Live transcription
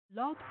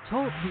Blog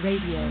Talk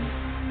Radio.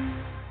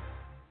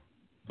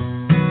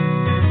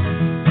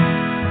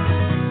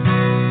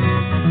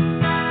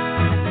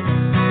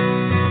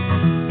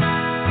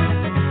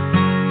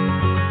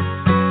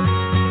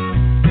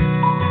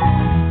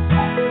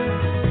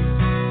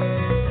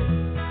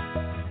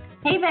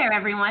 Hey there,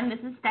 everyone. This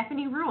is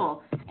Stephanie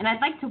Rule, and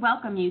I'd like to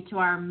welcome you to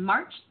our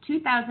March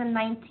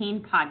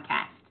 2019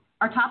 podcast.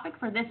 Our topic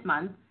for this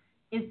month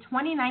is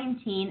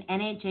 2019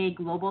 NHA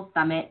Global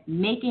Summit,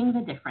 Making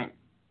the Difference.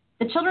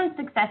 The Children's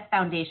Success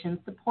Foundation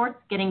supports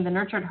getting the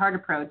Nurtured Heart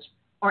Approach,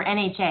 or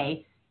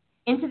NHA,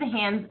 into the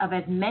hands of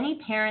as many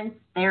parents,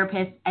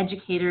 therapists,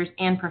 educators,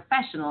 and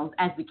professionals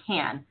as we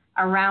can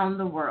around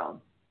the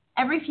world.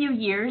 Every few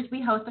years, we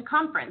host a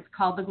conference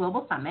called the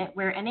Global Summit,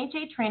 where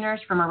NHA trainers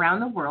from around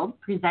the world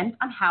present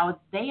on how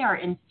they are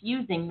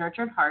infusing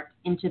Nurtured Heart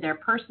into their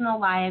personal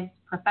lives,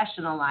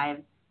 professional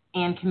lives,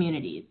 and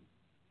communities.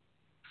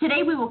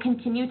 Today, we will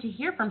continue to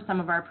hear from some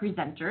of our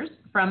presenters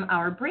from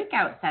our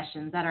breakout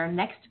sessions at our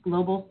next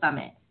Global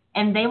Summit,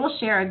 and they will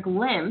share a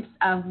glimpse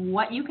of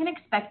what you can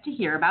expect to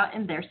hear about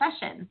in their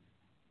session.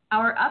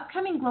 Our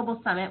upcoming Global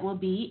Summit will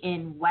be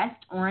in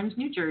West Orange,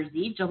 New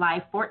Jersey,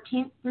 July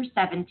 14th through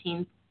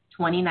 17th,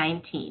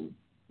 2019.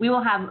 We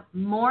will have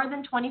more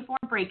than 24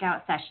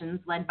 breakout sessions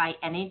led by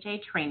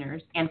NHA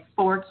trainers and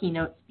 4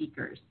 keynote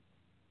speakers.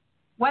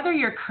 Whether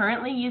you're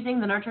currently using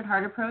the Nurtured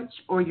Heart Approach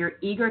or you're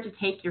eager to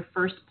take your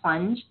first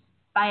plunge,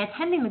 by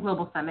attending the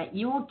Global Summit,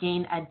 you will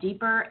gain a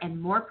deeper and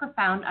more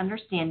profound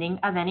understanding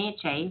of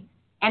NHA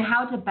and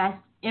how to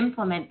best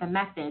implement the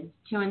methods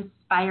to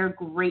inspire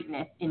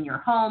greatness in your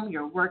home,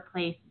 your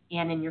workplace,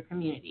 and in your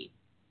community.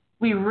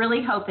 We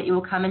really hope that you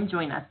will come and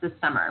join us this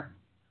summer.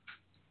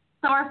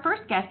 So our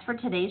first guest for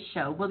today's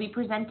show will be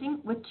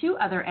presenting with 2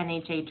 other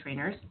NHA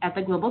trainers at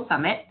the Global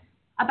Summit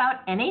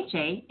about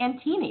NHA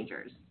and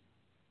teenagers.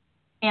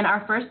 And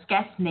our first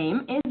guest's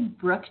name is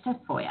Brooke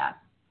Tafoya.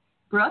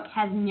 Brooke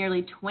has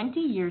nearly 20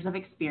 years of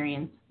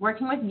experience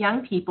working with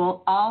young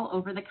people all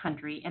over the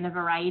country in a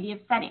variety of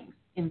settings,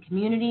 in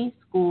community,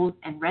 schools,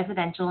 and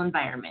residential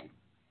environments.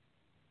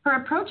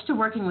 Her approach to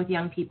working with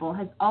young people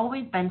has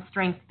always been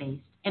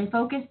strengths-based and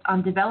focused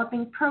on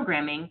developing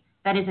programming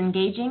that is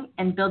engaging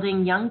and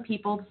building young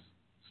people's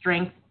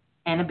strengths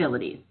and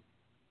abilities.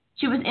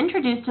 She was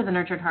introduced to the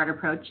Nurtured Heart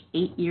Approach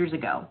 8 years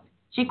ago.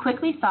 She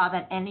quickly saw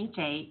that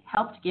NHA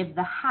helped give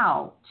the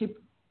how to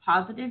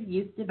positive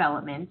youth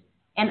development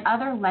and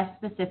other less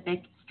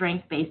specific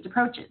strength-based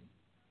approaches.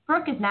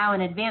 Brooke is now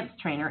an advanced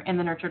trainer in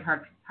the Nurtured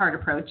Heart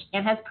Approach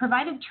and has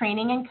provided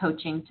training and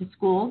coaching to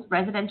schools,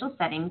 residential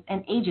settings,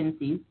 and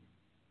agencies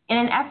in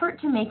an effort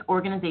to make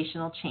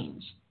organizational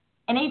change.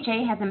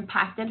 NHA has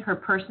impacted her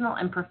personal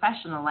and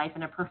professional life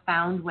in a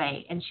profound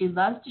way, and she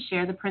loves to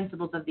share the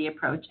principles of the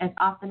approach as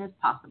often as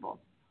possible.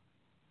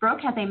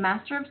 Brooke has a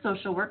Master of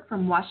Social Work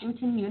from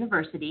Washington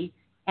University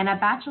and a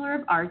Bachelor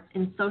of Arts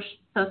in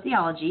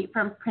Sociology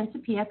from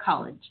Principia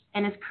College,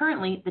 and is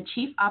currently the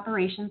Chief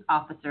Operations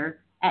Officer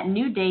at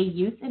New Day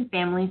Youth and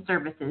Family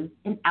Services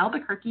in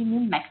Albuquerque,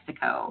 New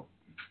Mexico.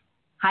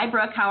 Hi,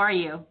 Brooke. How are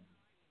you?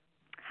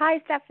 Hi,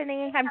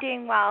 Stephanie. I'm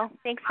doing well.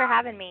 Thanks for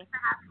having me.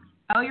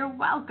 Oh, you're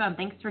welcome.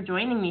 Thanks for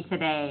joining me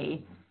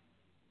today.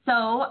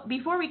 So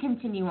before we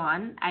continue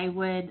on, I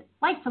would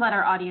like to let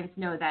our audience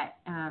know that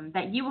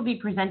that you will be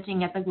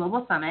presenting at the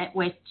Global Summit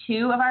with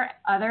 2 of our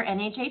other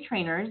NHA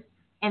trainers,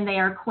 and they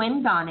are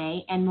Quinn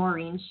Donne and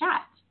Maureen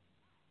Schatt.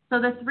 So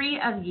the 3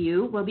 of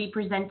you will be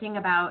presenting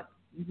about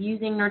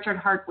using Nurtured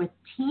Heart with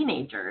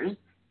teenagers,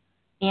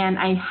 and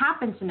I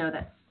happen to know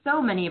that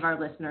so many of our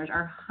listeners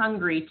are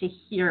hungry to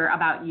hear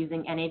about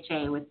using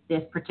NHA with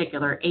this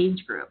particular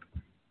age group.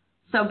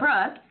 So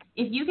Brooke,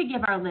 if you could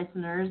give our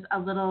listeners a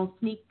little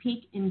sneak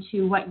peek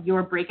into what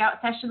your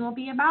breakout session will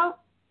be about,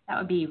 that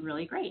would be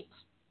really great.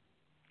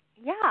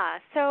 Yeah,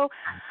 so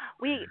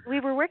we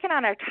were working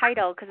on our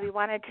title because we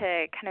wanted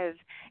to kind of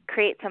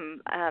create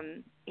some,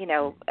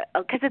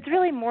 because it's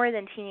really more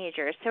than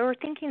teenagers. So we're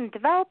thinking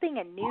developing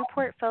a new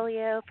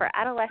portfolio for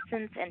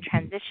adolescents and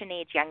transition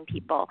age young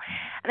people.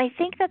 And I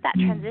think that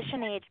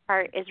transition age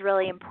part is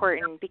really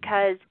important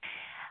because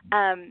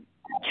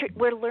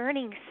we're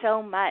learning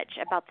so much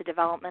about the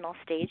developmental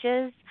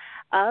stages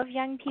of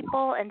young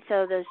people, and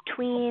so those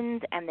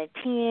tweens and the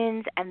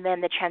teens and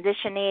then the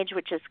transition age,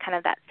 which is kind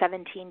of that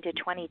 17 to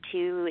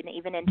 22 and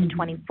even into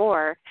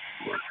 24.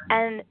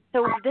 And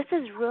so this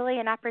is really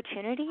an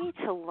opportunity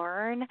to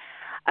learn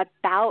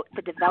about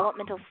the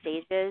developmental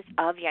stages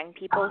of young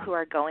people who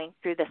are going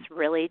through this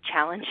really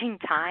challenging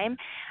time,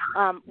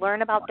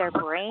 learn about their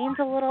brains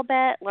a little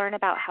bit, learn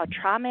about how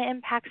trauma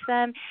impacts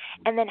them,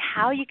 and then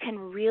how you can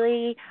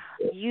really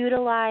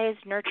utilize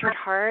Nurtured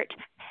Heart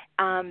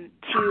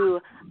to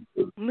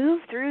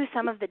move through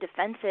some of the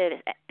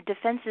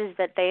defenses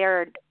that they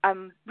are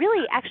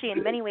really actually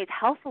in many ways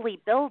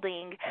healthily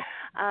building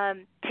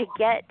to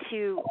get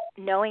to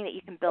knowing that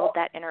you can build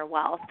that inner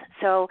wealth.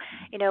 So,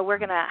 we're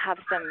going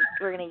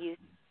to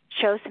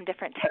show some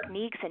different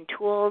techniques and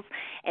tools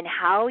and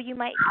how you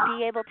might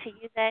be able to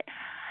use it.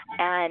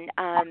 and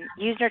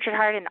use Nurtured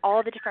Heart in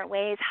all the different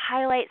ways,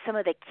 highlight some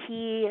of the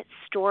key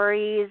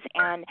stories,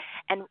 and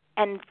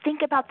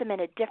think about them in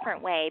a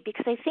different way,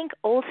 because I think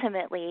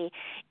ultimately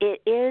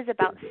it is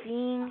about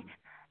seeing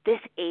this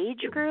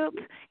age group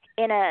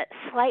in a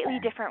slightly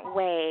different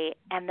way,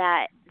 and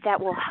that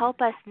will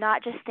help us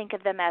not just think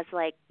of them as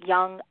like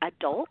young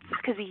adults,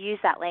 because we use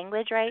that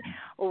language, right?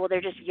 Well,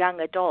 they're just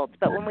young adults.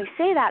 But when we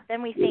say that,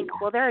 then we think,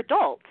 well, they're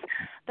adults,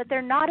 but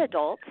they're not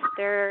adults.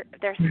 They're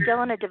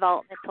still in a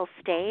developmental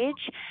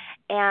stage,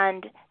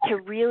 and to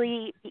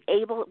really be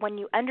able, when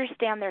you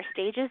understand their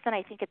stages, then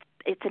I think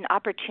it's an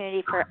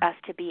opportunity for us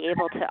to be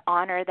able to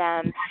honor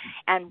them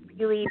and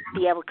really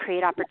be able to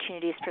create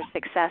opportunities for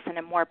success in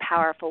a more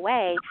powerful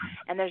way.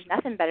 And there's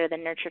nothing better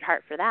than Nurtured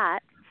Heart for that.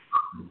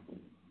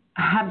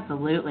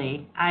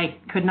 Absolutely. I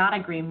could not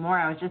agree more.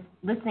 I was just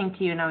listening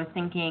to you and I was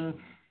thinking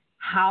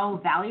how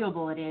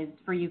valuable it is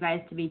for you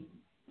guys to be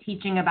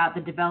teaching about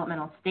the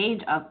developmental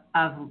stage of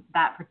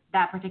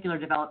that particular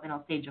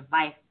developmental stage of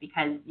life,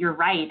 because you're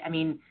right. I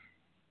mean,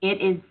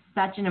 it is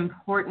such an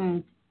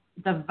important,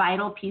 the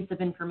vital piece of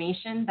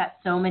information that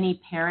so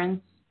many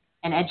parents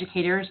and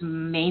educators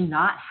may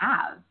not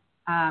have.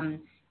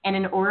 And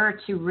in order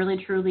to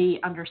really truly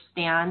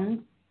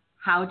understand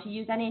how to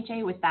use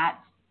NHA with that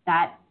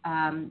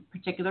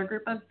particular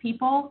group of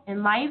people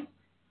in life,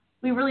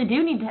 we really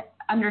do need to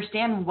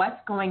understand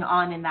what's going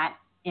on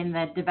in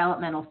the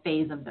developmental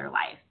phase of their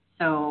life.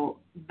 So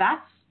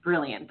that's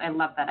brilliant. I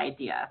love that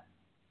idea.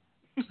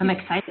 I'm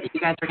excited that you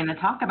guys are going to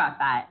talk about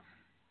that.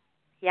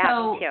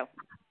 Yeah, me too.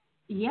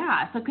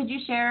 Yeah. So could you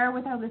share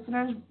with our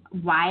listeners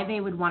why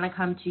they would want to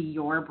come to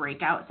your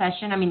breakout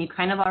session? I mean, you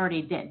kind of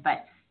already did,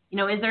 but,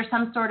 is there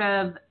some sort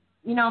of,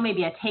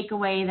 maybe a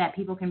takeaway that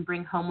people can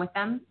bring home with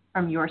them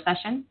from your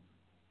session?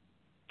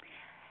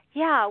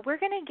 Yeah, we're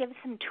going to give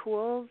some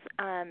tools,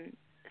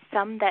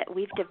 some that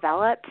we've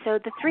developed. So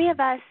the three of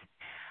us,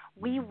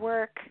 we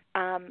work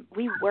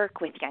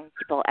with young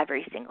people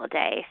every single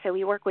day. So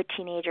we work with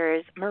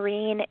teenagers.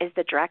 Maureen is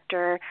the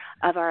director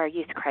of our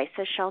youth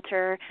crisis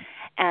shelter,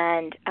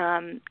 and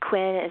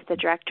Quinn is the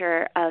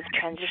director of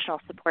transitional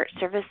support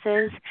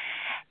services.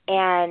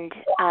 And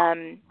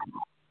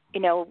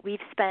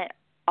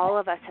all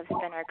of us have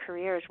spent our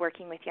careers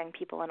working with young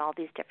people in all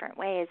these different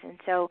ways. And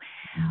so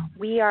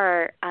we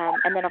are,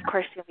 and then of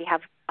course we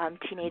have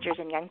teenagers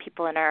and young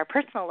people in our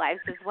personal lives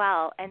as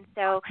well. And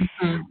so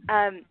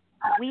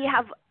we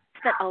have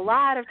spent a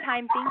lot of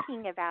time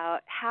thinking about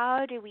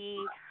how do we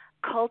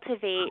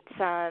cultivate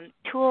some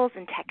tools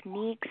and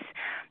techniques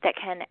that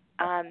can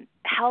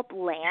help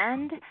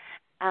land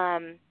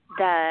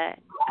the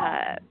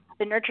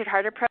Nurtured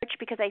Heart approach,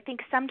 because I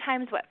think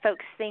sometimes what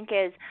folks think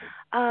is,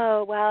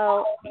 oh,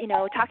 well,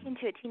 talking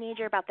to a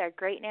teenager about their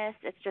greatness,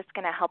 it's just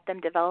going to help them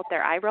develop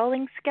their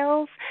eye-rolling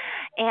skills.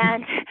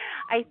 And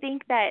I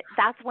think that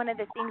that's one of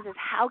the things is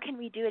how can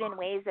we do it in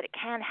ways that it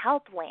can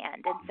help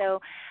land? And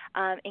so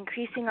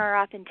increasing our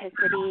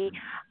authenticity,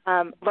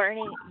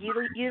 learning,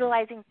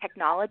 utilizing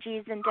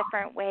technologies in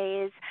different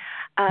ways,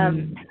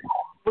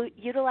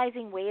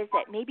 utilizing ways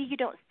that maybe you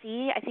don't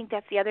see. I think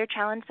that's the other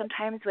challenge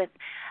sometimes with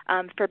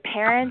for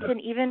parents and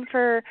even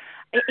for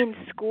in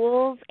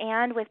schools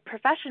and with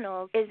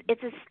professionals is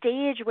it's a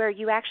stage where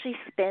you actually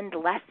spend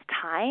less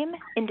time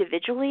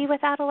individually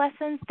with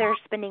adolescents. They're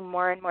spending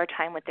more and more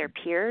time with their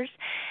peers.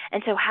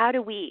 And so how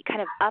do we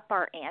kind of up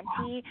our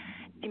ante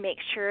to make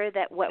sure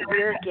that what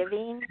we're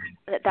giving,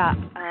 that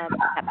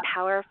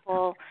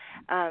powerful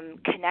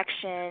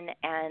connection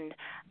and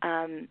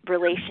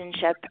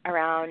relationship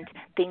around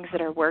things that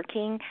are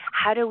working,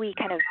 how do we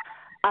kind of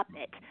up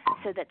it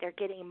so that they're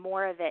getting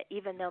more of it,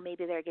 even though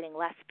maybe they're getting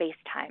less space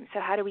time?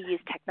 So how do we use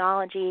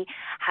technology?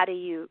 How do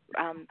you,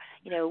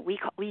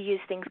 we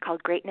use things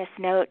called greatness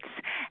notes,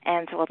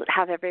 and so we'll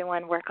have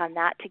everyone work on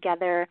that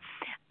together.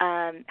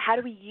 How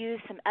do we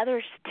use some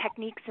other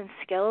techniques and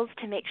skills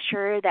to make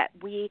sure that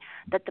we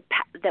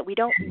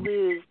don't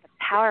lose the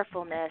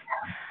powerfulness,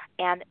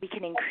 and that we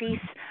can increase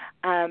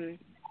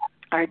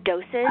our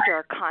dosage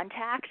or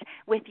contact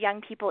with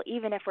young people,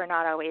 even if we're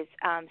not always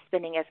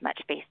spending as much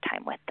space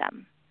time with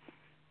them.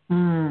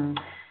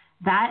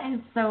 That is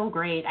so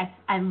great.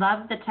 I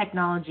love the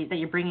technology, that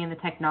you're bringing the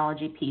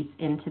technology piece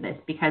into this,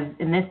 because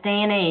in this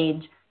day and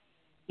age,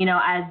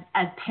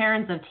 as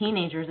parents of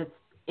teenagers,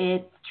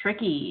 it's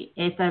tricky.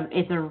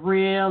 It's a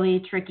really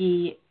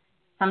tricky,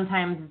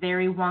 sometimes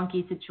very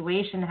wonky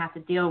situation to have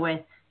to deal with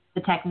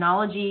the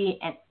technology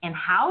and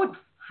how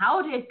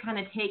to kind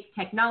of take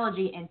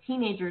technology and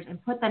teenagers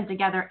and put them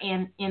together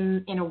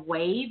in a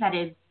way that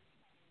is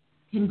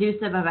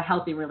conducive of a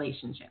healthy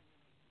relationship.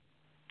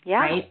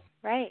 Yeah.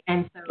 Right.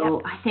 And so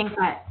yep.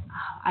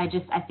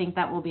 I think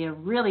that will be a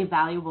really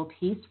valuable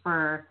piece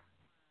for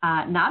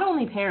not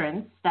only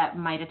parents that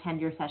might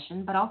attend your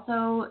session, but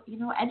also,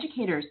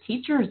 educators,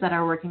 teachers that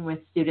are working with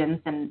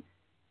students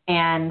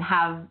and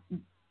have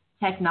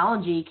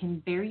technology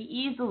can very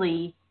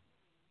easily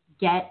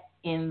get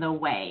in the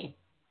way.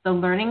 So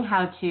learning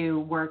how to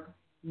work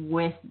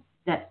with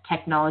that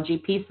technology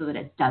piece so that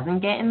it doesn't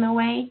get in the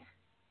way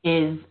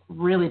is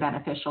really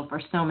beneficial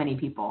for so many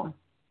people.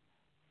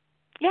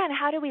 Yeah, and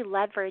how do we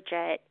leverage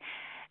it?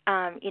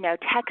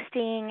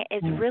 Texting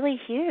is really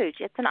huge.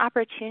 It's an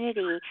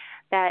opportunity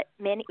that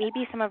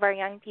maybe some of our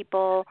young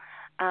people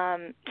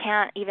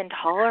can't even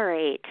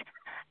tolerate.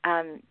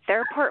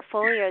 Their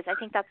portfolios, I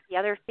think that's the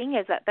other thing,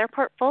 is that their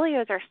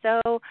portfolios are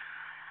so,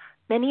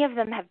 many of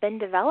them have been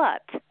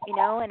developed,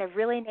 in a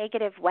really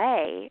negative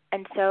way.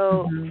 And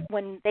so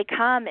when they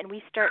come and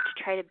we start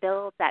to try to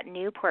build that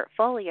new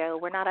portfolio,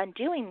 we're not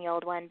undoing the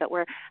old one, but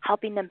we're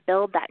helping them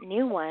build that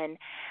new one.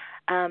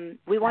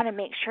 We want to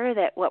make sure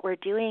that what we're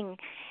doing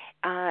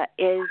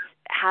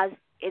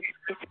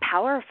it's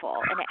powerful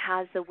and it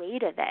has the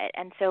weight of it.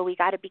 And so we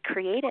got to be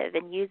creative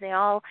and using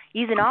all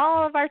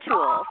of our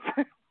tools.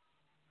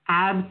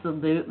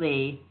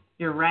 Absolutely.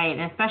 You're right.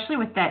 And especially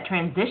with that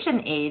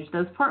transition age,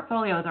 those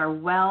portfolios are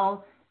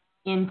well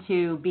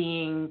into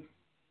being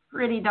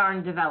pretty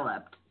darn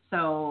developed.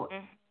 So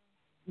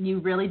you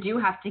really do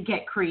have to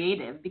get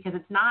creative because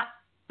it's not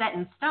set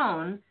in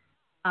stone.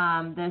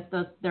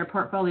 Their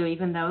portfolio,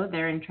 even though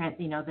they're in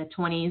the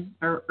 20s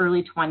or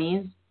early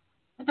 20s,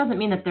 it doesn't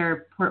mean that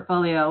their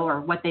portfolio or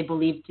what they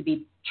believe to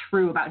be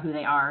true about who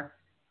they are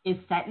is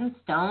set in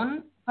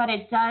stone, but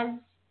it does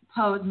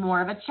pose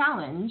more of a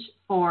challenge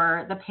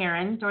for the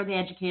parent or the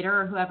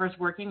educator or whoever's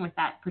working with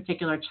that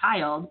particular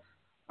child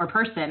or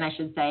person, I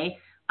should say,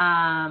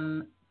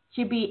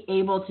 to be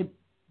able to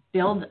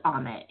build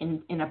on it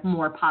in a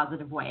more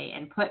positive way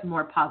and put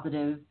more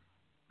positive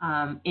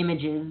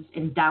images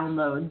and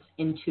downloads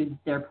into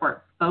their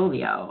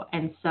portfolio.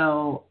 And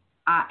so,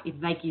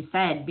 like you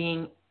said,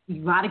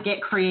 you got to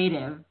get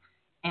creative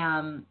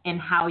in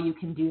how you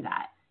can do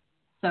that.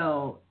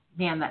 So,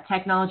 man, that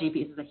technology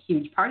piece is a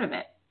huge part of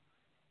it.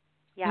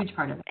 Yeah, huge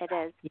part of it. It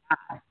is.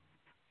 Yeah.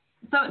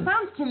 So it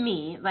sounds to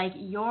me like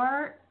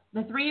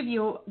the three of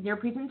you, your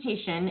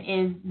presentation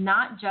is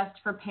not just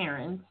for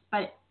parents,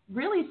 but it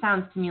really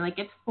sounds to me like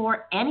it's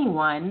for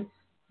anyone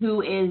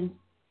who is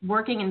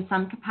working in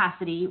some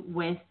capacity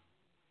with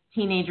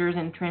teenagers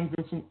and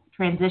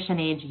transition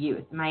age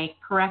youth. Am I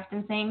correct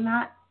in saying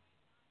that?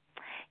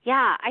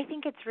 Yeah, I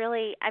think it's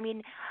really, I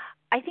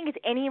think it's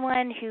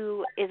anyone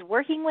who is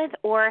working with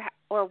or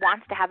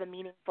wants to have a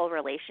meaningful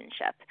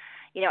relationship.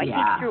 I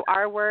think through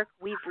our work,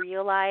 we've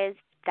realized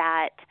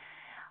that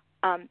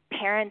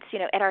parents,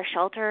 at our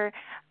shelter,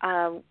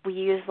 we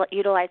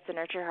utilize the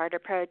Nurture Heart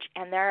approach,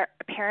 and there are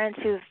parents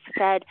who've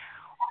said,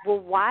 well,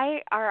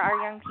 why are our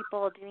young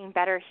people doing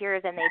better here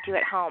than they do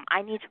at home?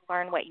 I need to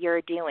learn what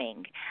you're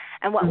doing.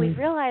 And what we've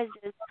realized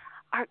is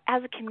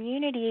as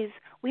communities,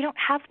 we don't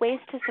have ways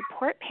to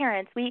support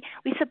parents. We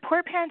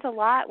support parents a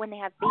lot when they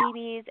have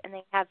babies and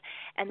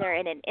they're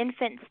in an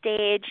infant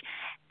stage,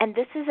 and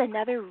this is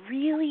another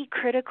really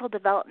critical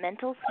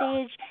developmental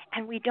stage,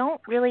 and we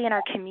don't really in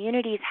our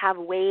communities have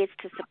ways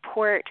to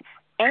support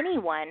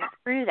anyone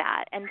through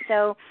that. And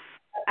so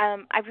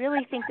I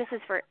really think this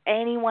is for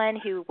anyone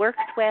who works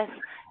with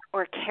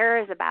or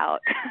cares about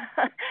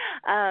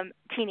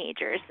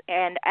teenagers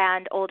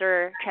and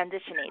older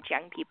transition age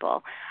young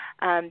people,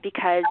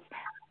 because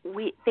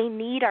they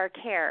need our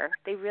care.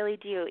 They really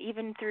do,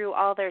 even through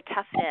all their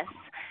toughness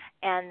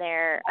and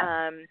their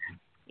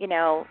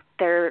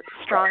their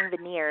strong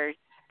veneers.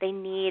 They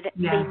need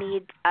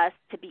us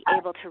to be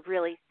able to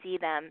really see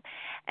them.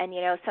 And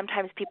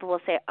sometimes people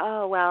will say,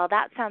 "Oh, well,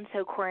 that sounds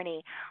so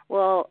corny."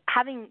 Well,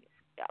 having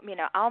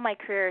all my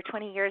career,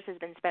 20 years has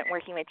been spent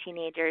working with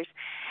teenagers,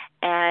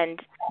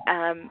 and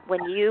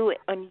when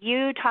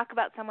you talk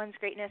about someone's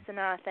greatness in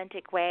an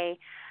authentic way,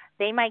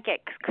 they might get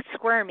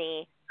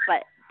squirmy,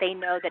 but they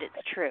know that it's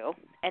true.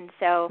 And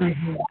so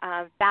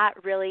that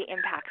really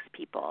impacts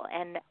people.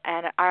 And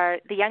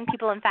the young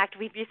people, in fact,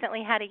 we've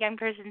recently had a young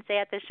person say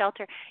at the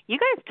shelter, "You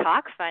guys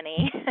talk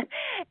funny."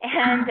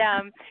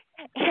 and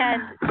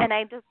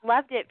I just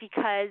loved it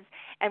because,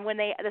 and when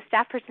the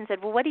staff person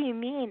said, "Well, what do you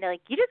mean?" They're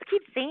like, "You just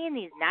keep saying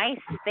these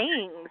nice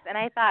things." And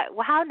I thought,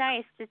 well, how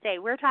nice to say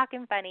we're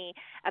talking funny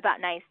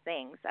about nice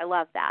things. I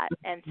love that.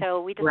 And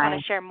so we just want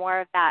to share more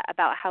of that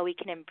about how we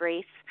can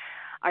embrace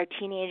our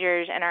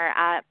teenagers and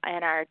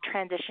our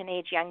transition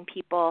age young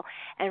people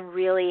and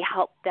really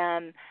help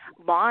them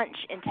launch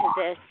into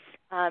this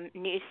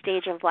new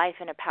stage of life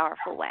in a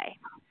powerful way.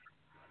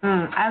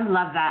 I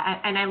love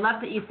that. And I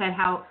love that you said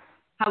how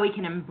we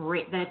can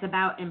embrace, that it's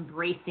about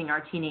embracing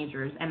our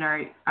teenagers and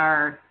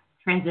our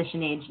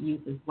transition age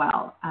youth as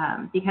well.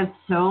 Because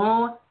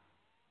so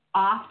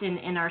often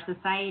in our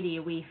society,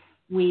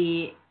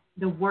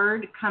 the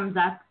word comes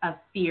up of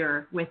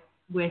fear with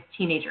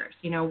teenagers.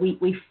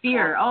 We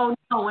fear, oh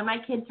no, when my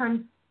kid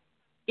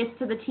gets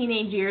to the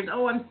teenage years,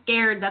 oh, I'm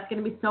scared. That's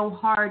going to be so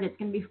hard. It's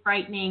going to be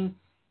frightening.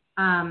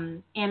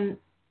 And,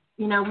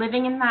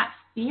 living in that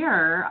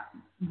fear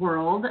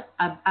world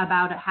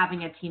about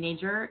having a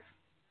teenager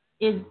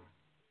is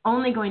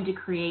only going to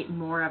create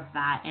more of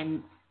that.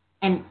 And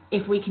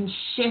if we can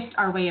shift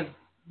our way of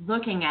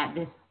looking at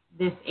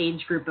this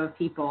age group of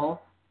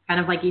people, kind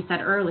of like you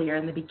said earlier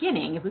in the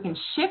beginning, if we can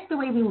shift the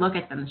way we look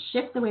at them,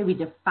 shift the way we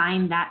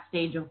define that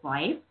stage of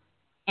life,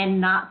 and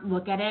not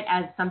look at it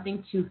as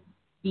something to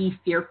be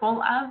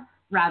fearful of,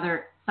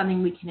 rather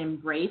something we can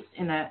embrace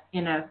in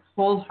a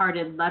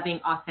wholehearted, loving,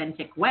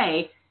 authentic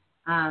way.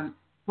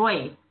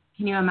 Boy,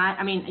 can you imagine?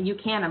 I mean, you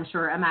can, I'm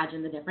sure,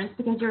 imagine the difference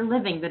because you're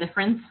living the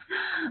difference.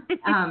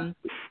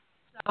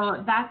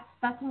 So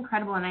that's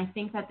incredible, and I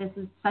think that this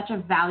is such a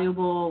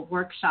valuable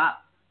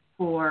workshop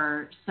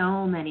for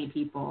so many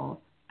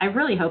people. I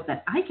really hope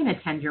that I can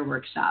attend your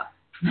workshop.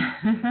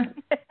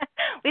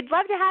 We'd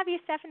love to have you,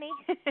 Stephanie.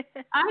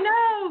 I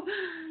know.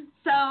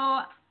 So,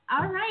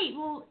 all right.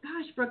 Well,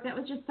 gosh, Brooke, that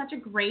was just such a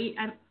great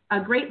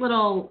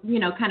little,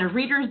 kind of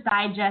Reader's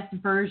Digest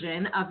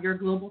version of your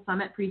Global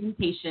Summit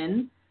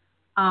presentation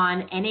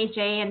on NHA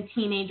and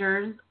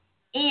teenagers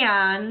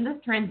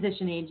and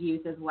transition age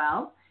youth as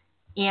well.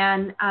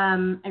 And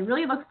I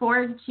really look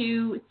forward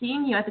to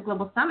seeing you at the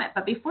Global Summit.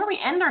 But before we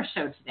end our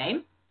show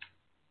today,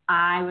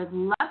 I would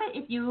love it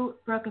if you,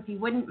 Brooke, if you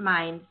wouldn't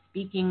mind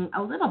speaking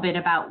a little bit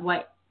about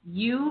what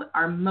you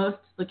are most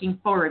looking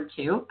forward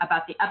to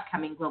about the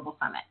upcoming Global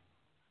Summit.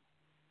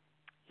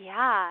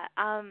 Yeah,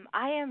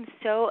 I am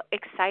so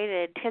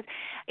excited because,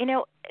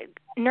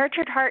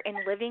 Nurtured Heart and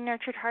living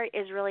Nurtured Heart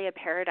is really a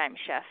paradigm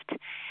shift.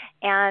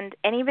 And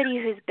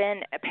anybody who's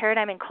been a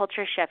paradigm and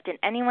culture shift, and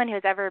anyone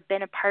who's ever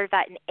been a part of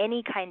that in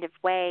any kind of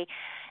way,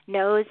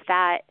 knows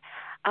that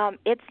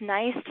it's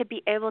nice to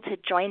be able to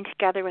join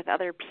together with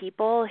other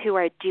people who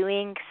are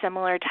doing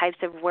similar types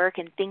of work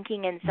and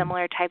thinking in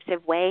similar types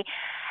of way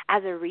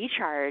as a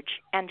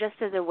recharge and just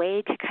as a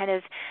way to kind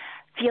of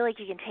feel like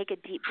you can take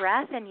a deep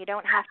breath and you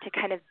don't have to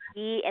kind of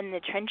be in the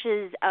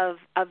trenches of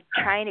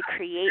trying to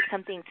create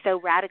something so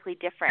radically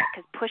different,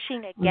 because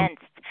pushing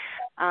against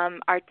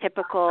our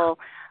typical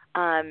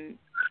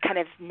kind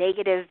of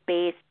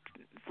negative-based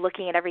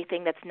looking at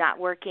everything that's not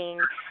working,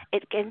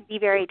 it can be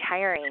very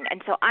tiring.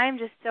 And so I'm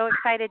just so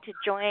excited to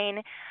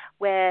join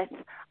with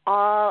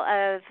all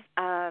of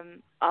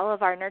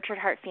our Nurtured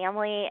Heart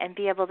family and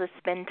be able to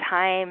spend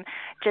time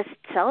just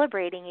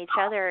celebrating each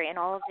other and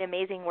all of the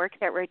amazing work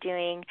that we're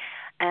doing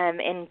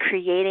in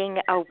creating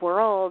a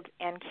world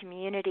and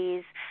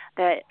communities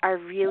that are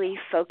really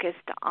focused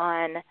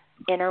on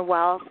inner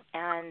wealth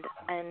and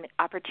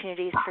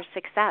opportunities for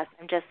success.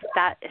 I'm just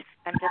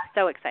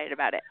so excited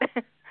about it.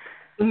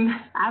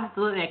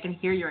 Absolutely. I can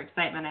hear your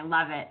excitement. I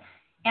love it.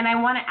 And I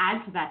want to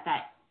add to that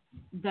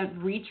the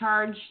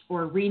recharge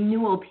or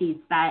renewal piece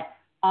that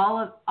all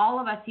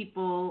of us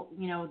people,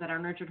 that are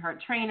Nurtured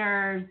Heart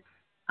trainers,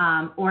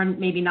 or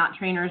maybe not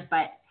trainers,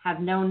 but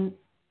have known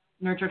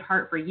Nurtured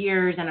Heart for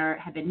years and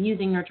have been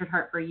using Nurtured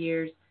Heart for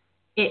years,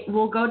 it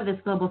will go to this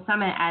Global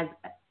Summit as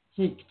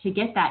to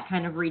get that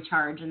kind of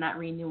recharge and that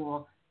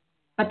renewal.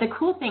 But the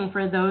cool thing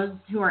for those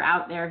who are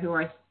out there who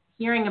are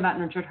hearing about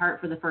Nurtured Heart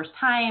for the first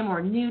time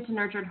or new to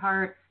Nurtured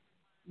Heart,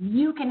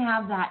 you can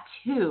have that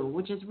too,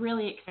 which is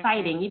really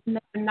exciting. Even though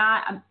you're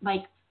not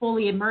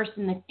fully immersed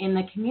in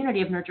the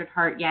community of Nurtured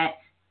Heart yet,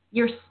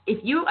 if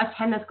you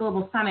attend this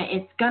Global Summit,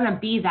 it's gonna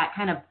be that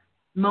kind of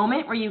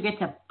moment where you get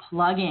to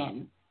plug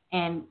in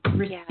and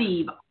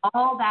receive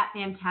all that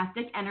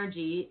fantastic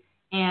energy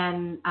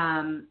and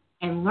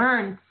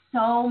learn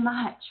so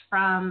much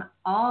from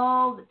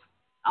all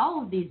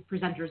of these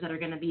presenters that are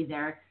going to be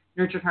there,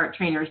 Nurtured Heart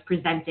trainers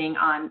presenting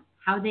on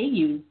how they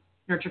use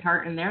Nurtured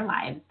Heart in their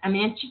lives. I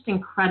mean, it's just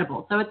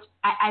incredible. So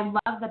I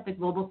love that the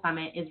Global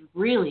Summit is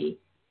really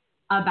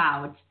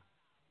about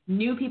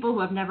new people who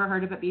have never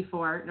heard of it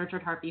before,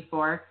 Nurtured Heart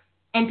before,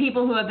 and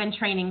people who have been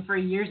training for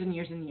years and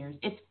years and years.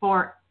 It's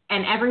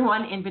and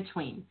everyone in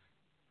between.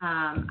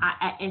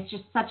 It's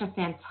just such a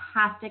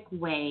fantastic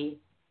way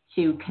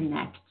to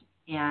connect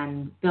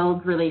and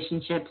build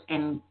relationships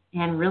and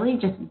really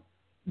just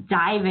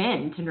dive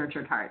into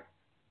Nurtured Heart.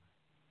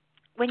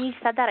 When you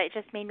said that, it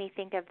just made me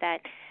think of that,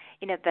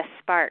 the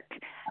spark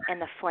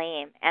and the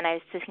flame. And I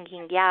was just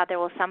thinking, there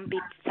will be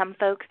some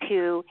folks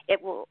who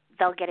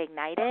they'll get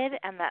ignited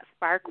and that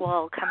spark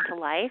will come to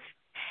life.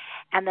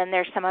 And then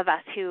there's some of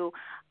us who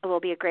will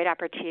be a great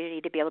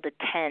opportunity to be able to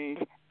tend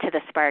to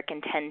the spark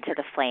and tend to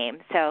the flame.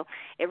 So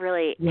it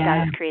really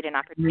does create an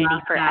opportunity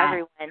for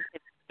everyone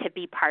to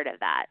be part of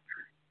that.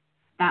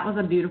 That was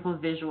a beautiful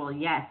visual.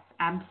 Yes,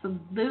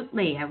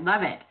 absolutely. I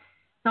love it.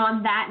 So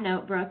on that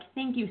note, Brooke,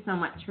 thank you so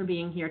much for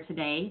being here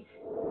today.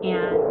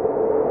 And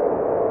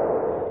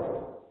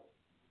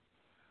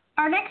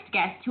our next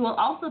guest, who will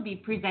also be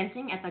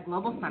presenting at the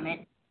Global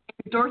Summit,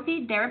 is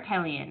Dorothy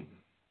Darapelian.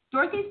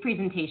 Dorothy's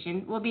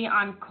presentation will be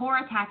on core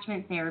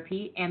attachment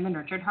therapy and the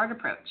Nurtured Heart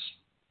approach.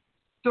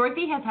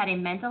 Dorothy has had a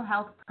mental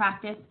health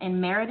practice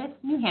in Meredith,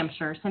 New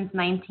Hampshire since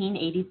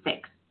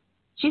 1986.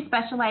 She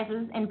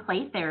specializes in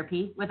play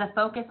therapy with a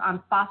focus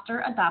on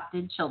foster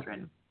adopted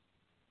children.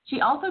 She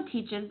also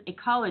teaches a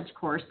college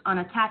course on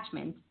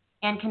attachment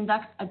and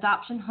conducts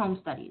adoption home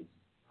studies.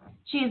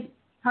 She is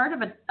part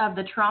of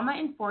the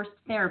trauma-enforced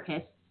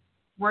therapists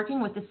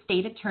working with the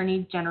State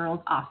Attorney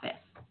General's office.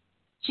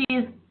 She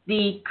is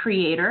the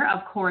creator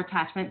of core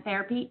attachment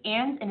therapy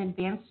and an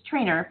advanced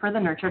trainer for the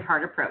Nurtured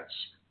Heart approach.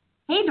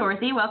 Hey,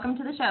 Dorothy, welcome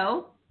to the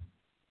show.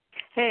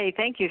 Hey,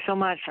 thank you so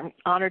much. I'm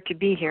honored to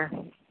be here.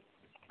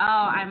 Oh,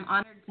 I'm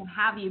honored to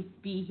have you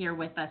be here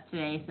with us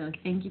today, so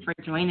thank you for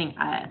joining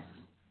us.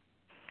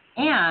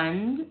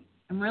 And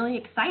I'm really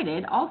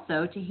excited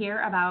also to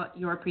hear about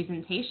your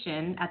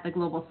presentation at the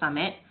Global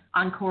Summit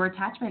on core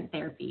attachment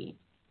therapy.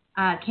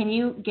 Can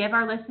you give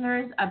our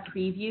listeners a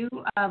preview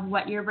of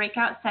what your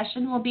breakout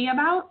session will be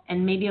about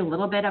and maybe a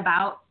little bit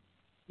about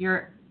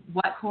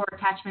what core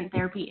attachment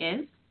therapy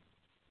is?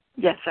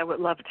 Yes, I would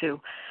love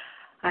to.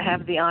 I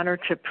have the honor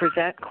to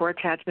present core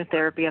attachment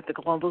therapy at the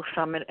Global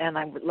Summit, and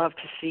I would love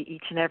to see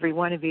each and every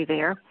one of you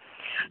there.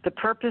 The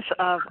purpose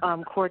of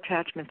core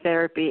attachment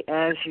therapy,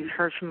 as you've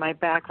heard from my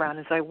background,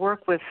 is I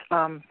work with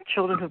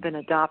children who've been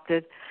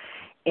adopted,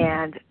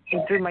 and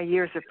through my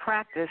years of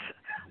practice,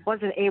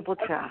 wasn't able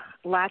to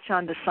latch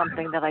onto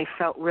something that I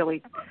felt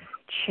really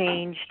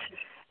changed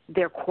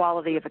their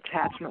quality of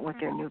attachment with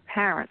their new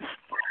parents.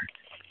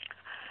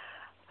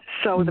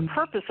 So the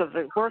purpose of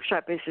the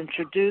workshop is to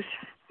introduce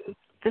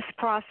this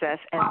process,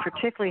 and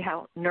particularly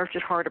how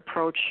Nurtured Heart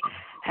approach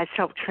has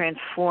helped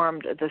transform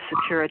the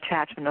secure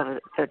attachment of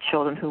the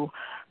children who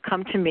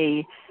come to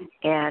me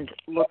and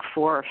look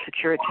for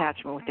secure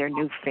attachment with their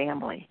new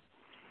family.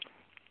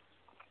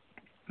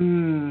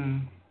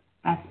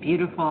 That's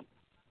beautiful.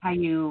 How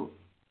you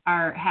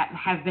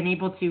have been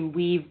able to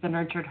weave the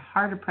Nurtured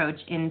Heart approach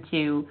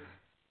into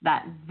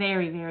that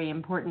very, very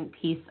important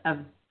piece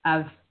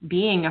of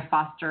being a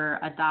foster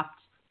adopt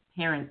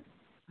parent.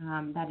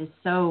 That is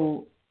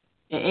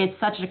it's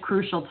such a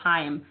crucial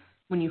time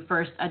when you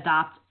first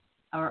adopt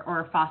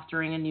or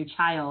fostering a new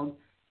child,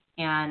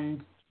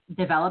 and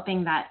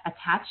developing that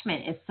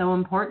attachment is so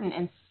important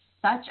and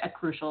such a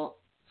crucial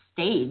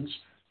stage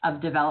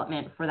of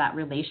development for that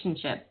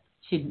relationship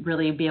to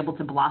really be able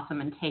to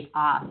blossom and take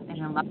off.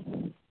 And I love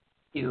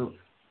to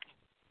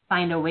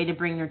find a way to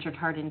bring Nurtured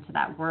Heart into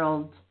that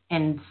world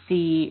and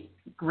see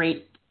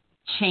great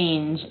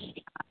change,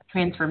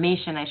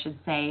 transformation, I should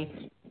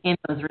say, in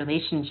those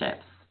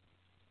relationships.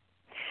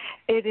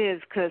 It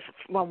is, because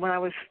when I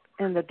was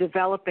in the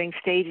developing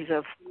stages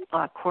of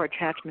core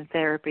attachment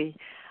therapy,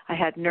 I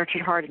had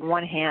Nurtured Heart in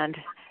one hand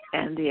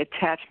and the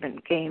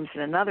attachment games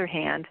in another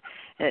hand.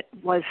 It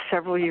was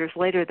several years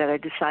later that I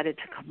decided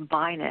to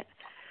combine it.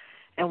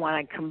 And when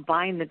I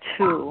combined the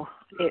two,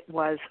 it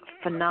was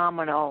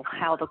phenomenal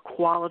how the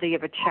quality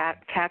of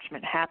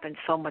attachment happened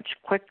so much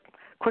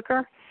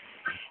quicker.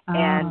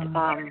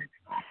 And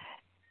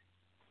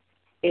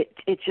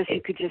it just,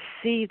 you could just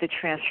see the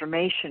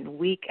transformation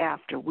week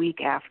after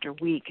week after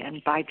week.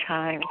 And by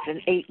time,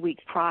 it's an 8-week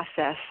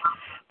process.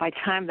 By the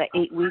time the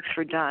 8 weeks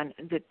were done,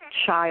 the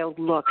child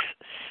looks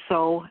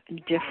so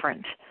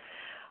different.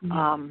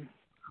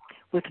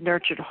 With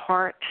Nurtured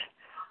Heart,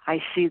 I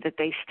see that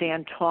they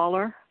stand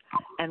taller,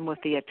 and with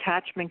the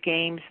attachment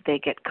games, they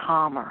get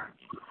calmer.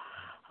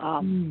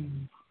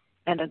 And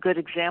a good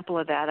example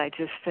of that, I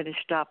just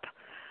finished up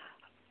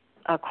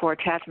a core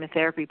attachment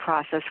therapy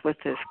process with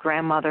this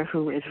grandmother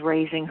who is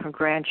raising her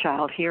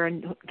grandchild. Here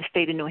in the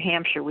state of New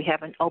Hampshire, we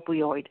have an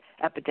opioid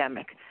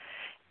epidemic.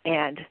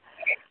 And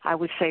I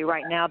would say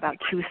right now about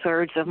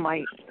 2/3 of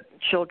my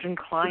children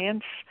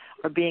clients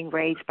are being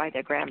raised by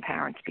their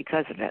grandparents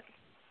because of it.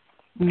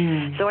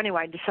 So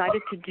anyway, I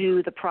decided to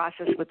do the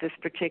process with this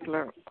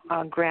particular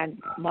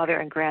grandmother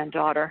and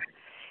granddaughter.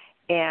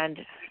 And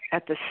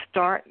at the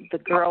start, the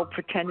girl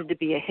pretended to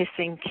be a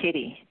hissing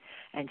kitty,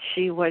 and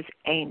she was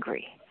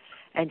angry.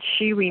 And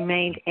she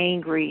remained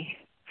angry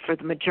for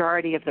the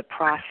majority of the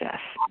process.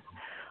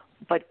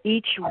 But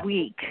each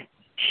week,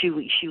 she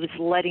was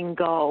letting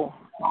go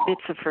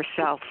bits of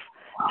herself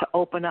to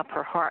open up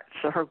her heart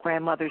so her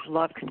grandmother's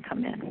love can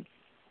come in.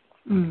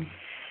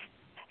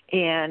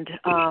 And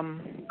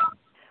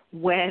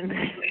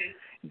when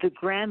the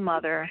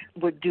grandmother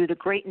would do the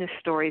greatness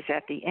stories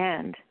at the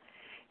end,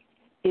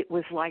 it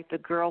was like the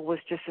girl was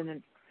just in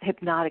a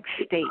hypnotic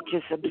state,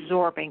 just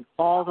absorbing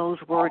all those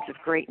words of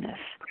greatness.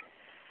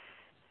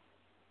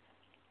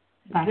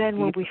 Then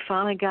when we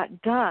finally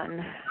got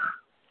done,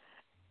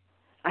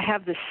 I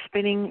have this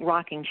spinning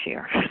rocking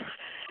chair.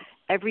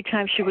 Every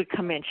time she would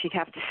come in, she'd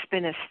have to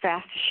spin as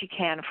fast as she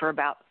can for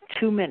about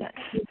 2 minutes,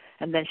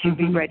 and then she'd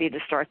be ready to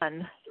start.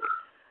 And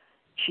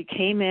she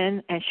came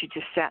in, and she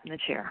just sat in the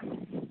chair.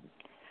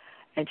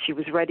 And she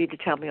was ready to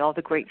tell me all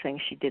the great things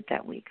she did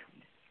that week.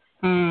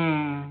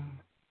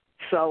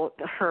 So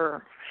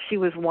she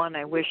was one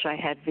I wish I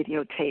had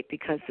videotaped,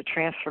 because the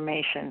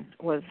transformation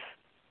was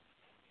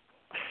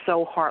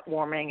so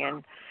heartwarming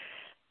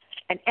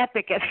and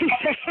epic, as we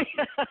say.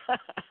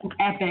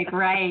 Epic,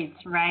 right.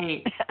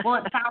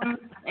 Well,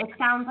 it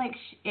sounds like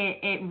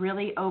it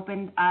really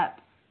opened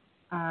up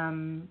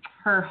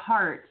her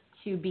heart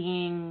to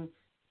being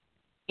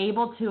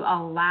able to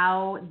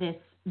allow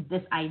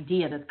this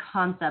idea, this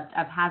concept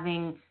of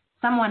having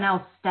someone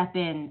else step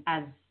in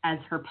as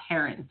her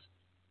parent,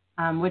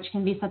 which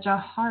can be such a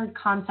hard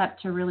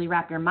concept to really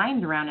wrap your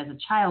mind around as a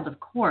child, of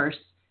course,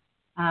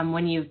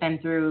 when you've been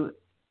through,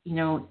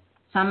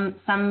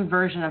 some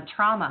version of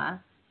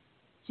trauma.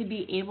 To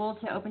be able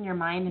to open your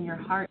mind and your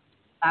heart,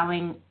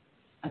 allowing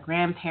a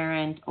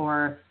grandparent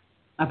or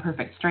a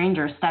perfect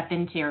stranger step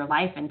into your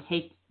life and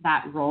take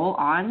that role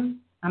on,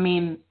 I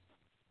mean,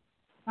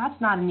 that's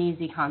not an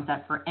easy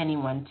concept for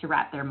anyone to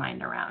wrap their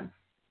mind around.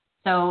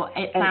 So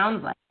it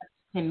sounds like,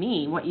 to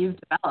me, what you've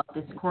developed,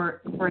 this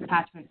core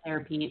attachment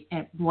therapy,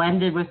 and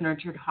blended with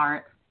Nurtured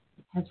Heart,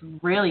 has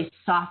really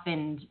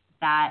softened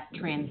that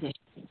transition.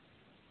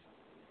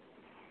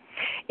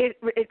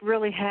 It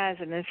really has,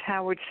 and as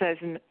Howard says,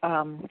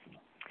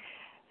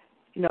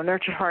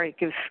 Nurtured Heart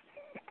gives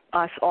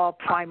us all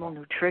primal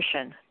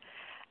nutrition.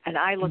 And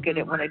I look at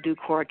it when I do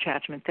core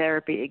attachment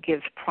therapy, it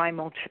gives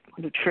primal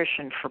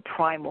nutrition for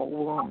primal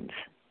wounds.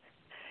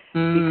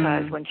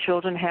 Because when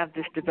children have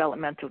this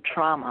developmental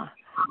trauma,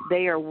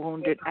 they are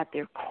wounded at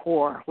their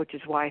core, which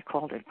is why I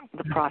called it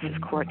the process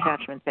core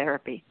attachment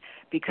therapy,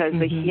 because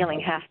the healing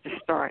has to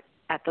start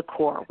at the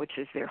core, which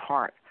is their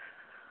heart,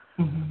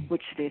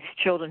 which these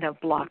children have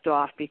blocked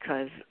off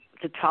because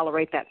to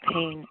tolerate that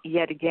pain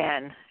yet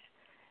again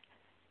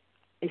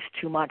is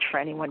too much for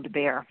anyone to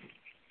bear.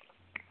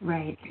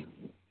 Right.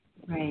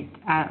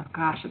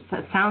 Gosh,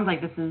 it sounds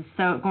like this is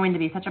going to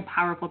be such a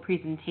powerful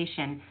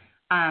presentation.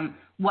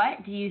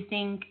 What do you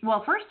think?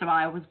 Well, first of all,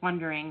 I was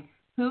wondering,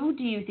 who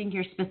do you think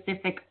your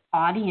specific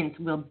audience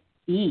will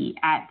be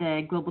at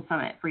the Global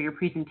Summit for your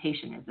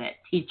presentation? Is it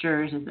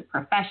teachers? Is it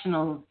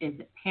professionals? Is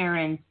it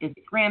parents? Is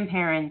it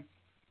grandparents?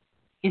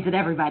 Is it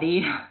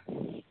everybody?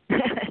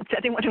 It's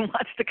anyone who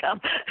wants to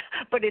come,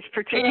 but it's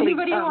particularly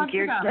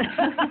geared.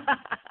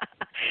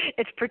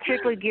 It's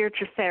particularly geared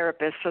to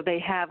therapists, so they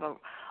have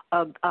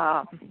a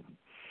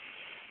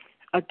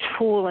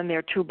tool in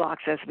their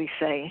toolbox, as we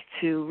say,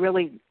 to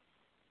really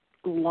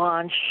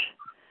launch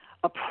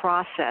a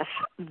process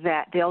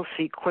that they'll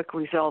see quick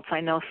results.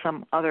 I know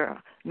some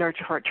other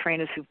Nurture Heart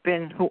trainers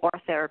who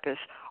are therapists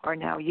are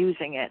now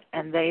using it,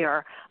 and they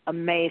are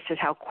amazed at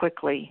how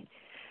quickly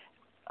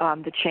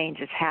the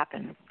changes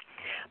happen.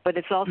 But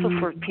it's also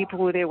for people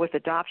who are there with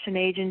adoption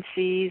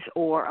agencies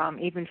or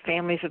even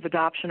families of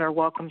adoption are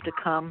welcome to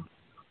come.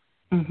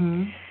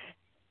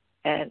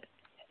 And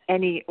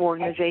any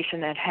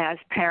organization that has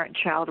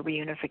parent-child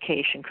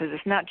reunification, because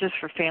it's not just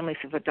for families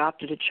who've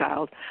adopted a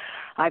child.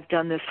 I've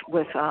done this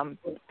with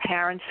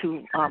parents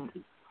who are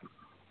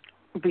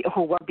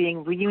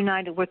being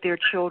reunited with their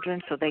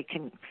children so they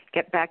can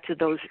get back to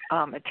those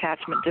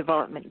attachment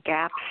development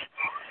gaps.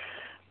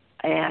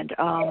 And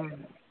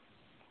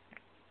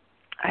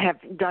I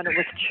have done it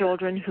with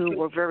children who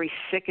were very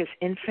sick as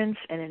infants,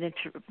 and it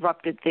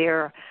interrupted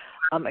their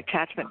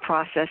attachment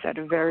process at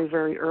a very,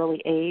 very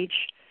early age.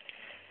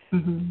 So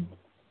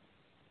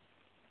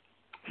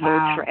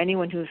it's for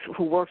anyone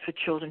who works with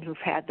children who've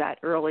had that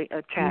early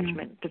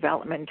attachment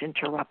development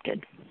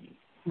interrupted.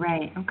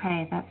 Right.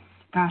 Okay.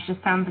 This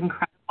sounds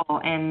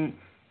incredible. And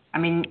I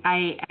mean,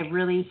 I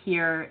really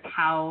hear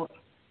how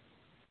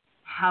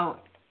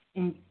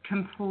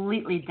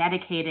completely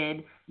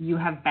dedicated you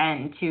have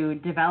been to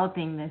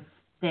developing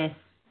this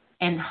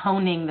and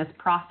honing this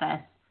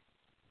process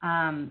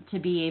to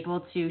be able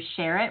to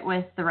share it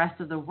with the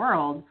rest of the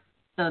world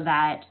so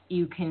that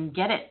you can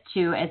get it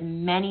to as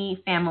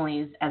many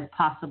families as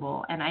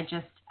possible. And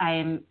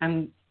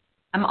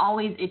I'm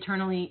always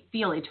eternally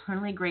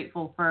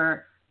grateful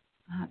for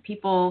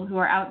people who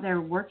are out there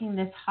working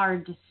this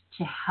hard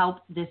to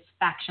help this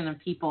faction of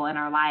people in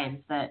our lives,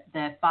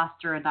 the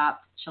foster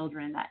adopt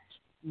children that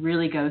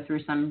really go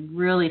through some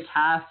really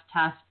tough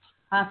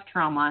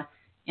trauma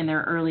in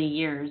their early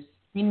years.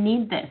 We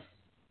need this.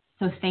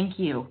 So thank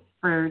you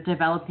for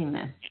developing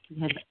this,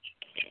 because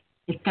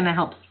it's going to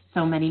help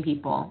so many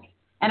people.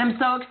 And I'm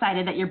so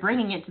excited that you're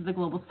bringing it to the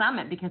Global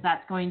Summit, because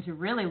that's going to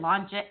really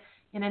launch it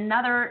in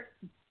another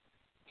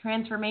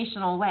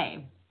transformational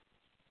way.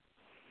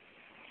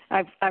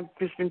 I've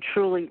just been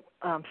truly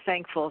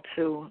thankful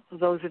to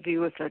those of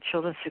you with the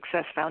Children's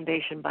Success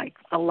Foundation by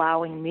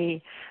allowing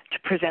me to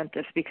present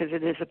this, because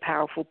it is a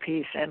powerful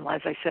piece. And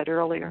as I said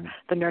earlier,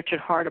 the Nurtured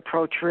Heart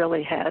approach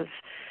really has,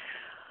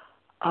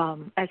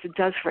 as it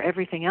does for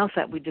everything else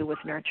that we do with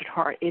Nurtured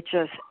Heart, it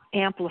just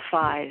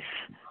amplifies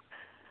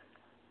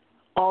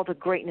all the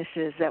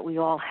greatnesses that we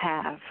all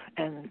have.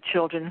 And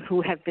children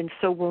who have been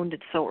so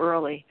wounded so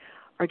early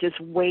are just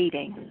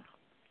waiting.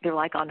 They're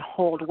like on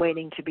hold,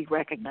 waiting to be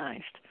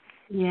recognized.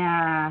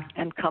 Yeah.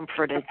 And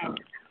comforted.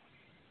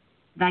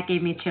 That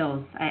gave me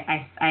chills.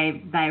 I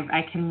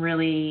can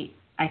really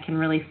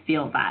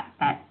feel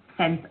that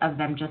sense of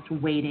them just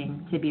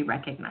waiting to be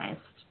recognized.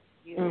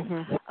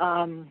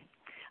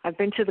 I've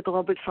been to the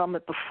Global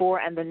Summit before,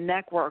 and the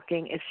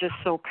networking is just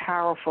so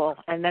powerful.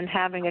 And then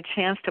having a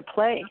chance to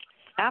play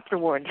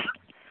afterwards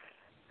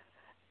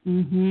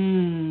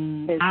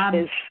is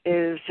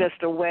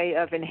just a way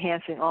of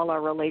enhancing all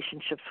our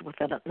relationships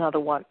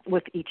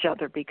with each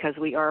other, because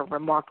we are a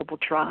remarkable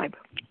tribe.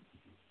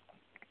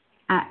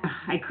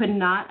 I could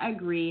not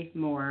agree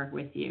more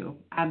with you.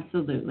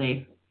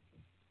 Absolutely.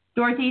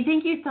 Dorothy,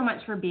 thank you so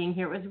much for being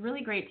here. It was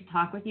really great to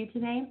talk with you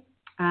today.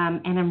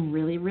 And I'm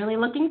really, really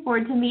looking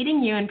forward to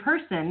meeting you in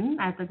person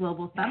at the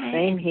Global Summit.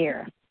 Same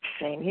here.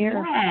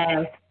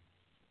 Yes.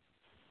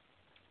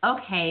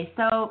 Okay,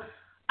 so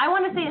I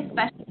want to say a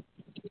special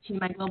thank you to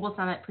my Global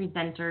Summit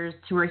presenters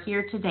who are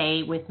here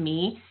today with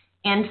me.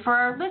 And for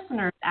our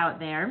listeners out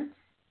there,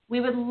 we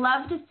would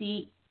love to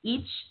see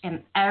each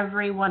and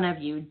every one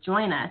of you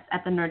join us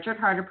at the Nurtured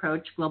Heart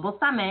Approach Global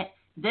Summit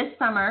this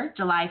summer,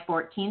 July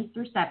 14th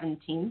through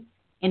 17th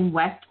in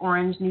West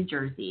Orange, New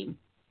Jersey.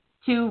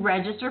 To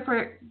register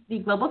for the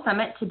Global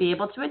Summit to be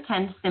able to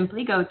attend,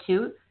 simply go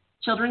to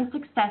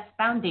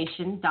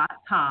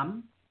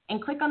childrensuccessfoundation.com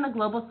and click on the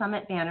Global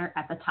Summit banner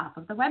at the top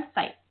of the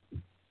website.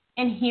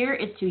 And here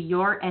is to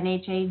your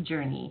NHA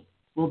journey.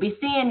 We'll be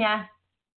seeing ya.